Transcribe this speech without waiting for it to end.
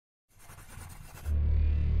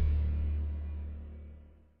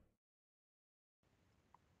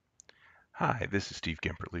Hi, this is Steve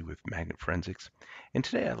Gemperly with Magnet Forensics, and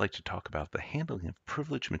today I'd like to talk about the handling of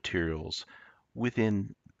privileged materials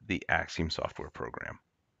within the AXIOM software program.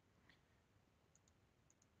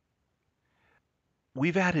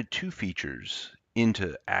 We've added two features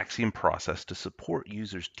into AXIOM process to support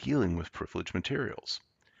users dealing with privileged materials.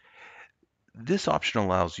 This option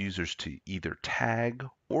allows users to either tag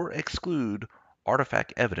or exclude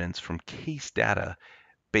artifact evidence from case data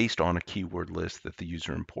based on a keyword list that the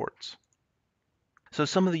user imports. So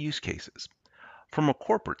some of the use cases. From a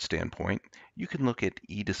corporate standpoint, you can look at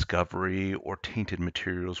eDiscovery or tainted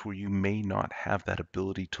materials where you may not have that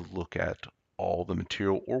ability to look at all the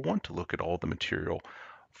material or want to look at all the material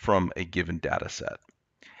from a given data set.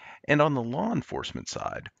 And on the law enforcement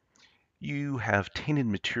side, you have tainted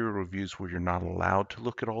material reviews where you're not allowed to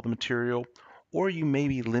look at all the material, or you may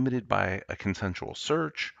be limited by a consensual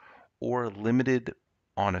search or limited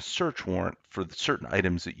on a search warrant for certain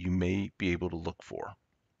items that you may be able to look for.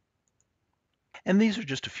 And these are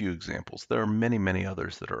just a few examples. There are many, many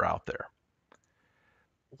others that are out there.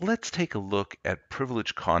 Let's take a look at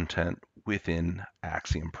privileged content within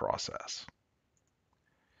AXIOM process.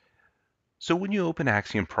 So when you open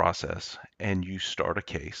AXIOM process and you start a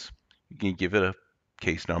case, you can give it a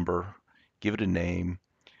case number, give it a name.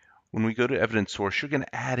 When we go to evidence source, you're going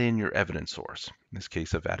to add in your evidence source. In this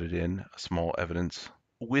case, I've added in a small evidence.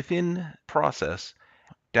 Within process,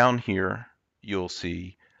 down here, you'll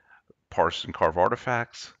see parse and carve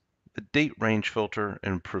artifacts, the date range filter,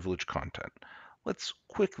 and privileged content. Let's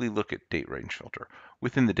quickly look at date range filter.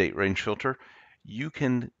 Within the date range filter, you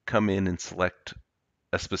can come in and select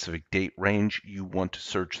a specific date range you want to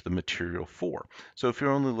search the material for. So if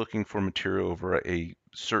you're only looking for material over a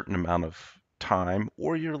certain amount of time,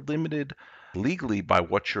 or you're limited legally by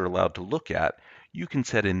what you're allowed to look at, you can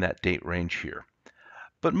set in that date range here.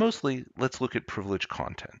 But mostly, let's look at privileged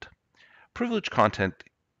content. Privileged content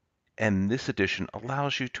and this edition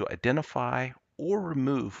allows you to identify or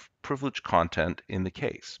remove privileged content in the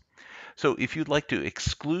case. So if you'd like to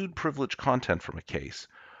exclude privileged content from a case,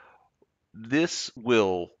 this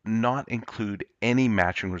will not include any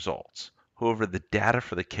matching results. However, the data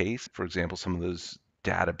for the case, for example, some of those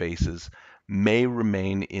databases may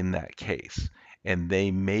remain in that case, and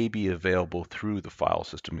they may be available through the File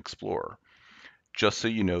System Explorer, just so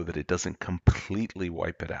you know that it doesn't completely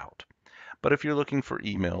wipe it out. But if you're looking for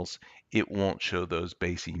emails, it won't show those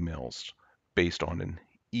base emails based on an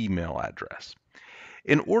email address.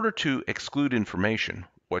 In order to exclude information,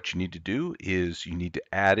 what you need to do is you need to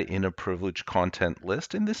add in a privileged content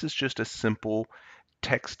list, and this is just a simple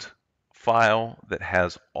text file that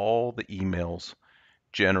has all the emails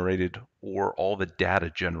generated or all the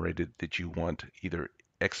data generated that you want either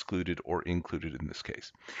excluded or included in this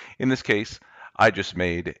case. In this case, I just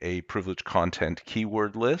made a privileged content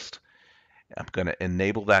keyword list. I'm going to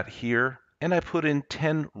enable that here, and I put in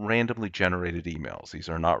 10 randomly generated emails. These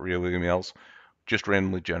are not real emails, just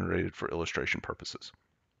randomly generated for illustration purposes.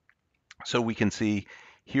 So we can see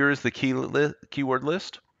here is the keyword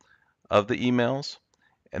list of the emails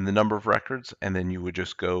and the number of records, and then you would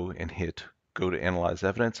just go and hit go to analyze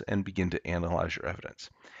evidence and begin to analyze your evidence.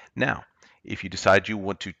 Now, if you decide you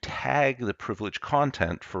want to tag the privileged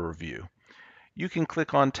content for review, you can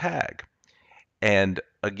click on tag. And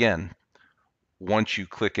again, once you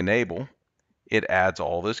click enable, it adds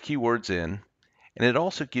all those keywords in, and it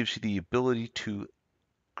also gives you the ability to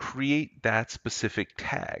create that specific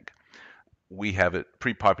tag. We have it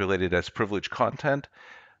pre-populated as privileged content.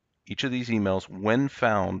 Each of these emails, when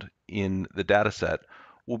found in the data set,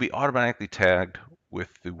 will be automatically tagged with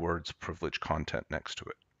the words privileged content next to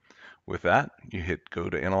it. With that, you hit go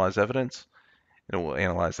to analyze evidence, and it will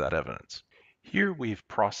analyze that evidence. Here we've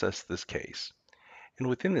processed this case. And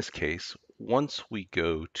within this case, once we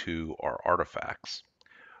go to our artifacts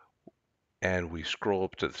and we scroll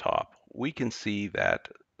up to the top, we can see that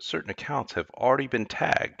certain accounts have already been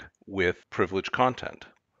tagged with privileged content.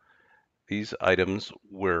 These items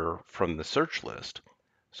were from the search list.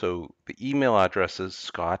 So the email addresses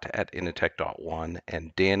scott@initech.one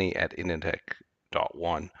and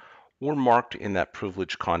danny@initech.one were marked in that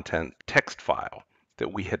privileged content text file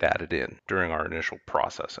that we had added in during our initial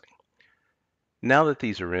processing. Now that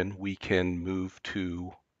these are in, we can move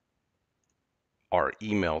to our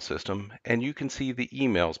email system, and you can see the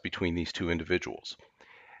emails between these two individuals.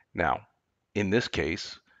 Now, in this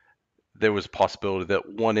case, there was a possibility that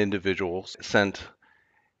one individual sent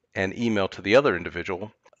an email to the other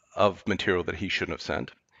individual of material that he shouldn't have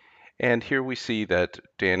sent. And here we see that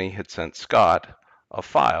Danny had sent Scott a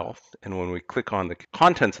file, and when we click on the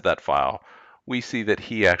contents of that file, we see that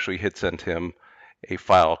he actually had sent him a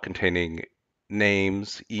file containing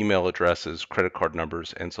names, email addresses, credit card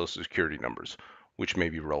numbers, and social security numbers, which may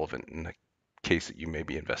be relevant in the case that you may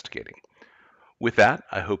be investigating. With that,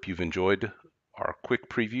 I hope you've enjoyed our quick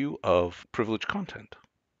preview of privileged content.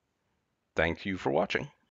 Thank you for watching.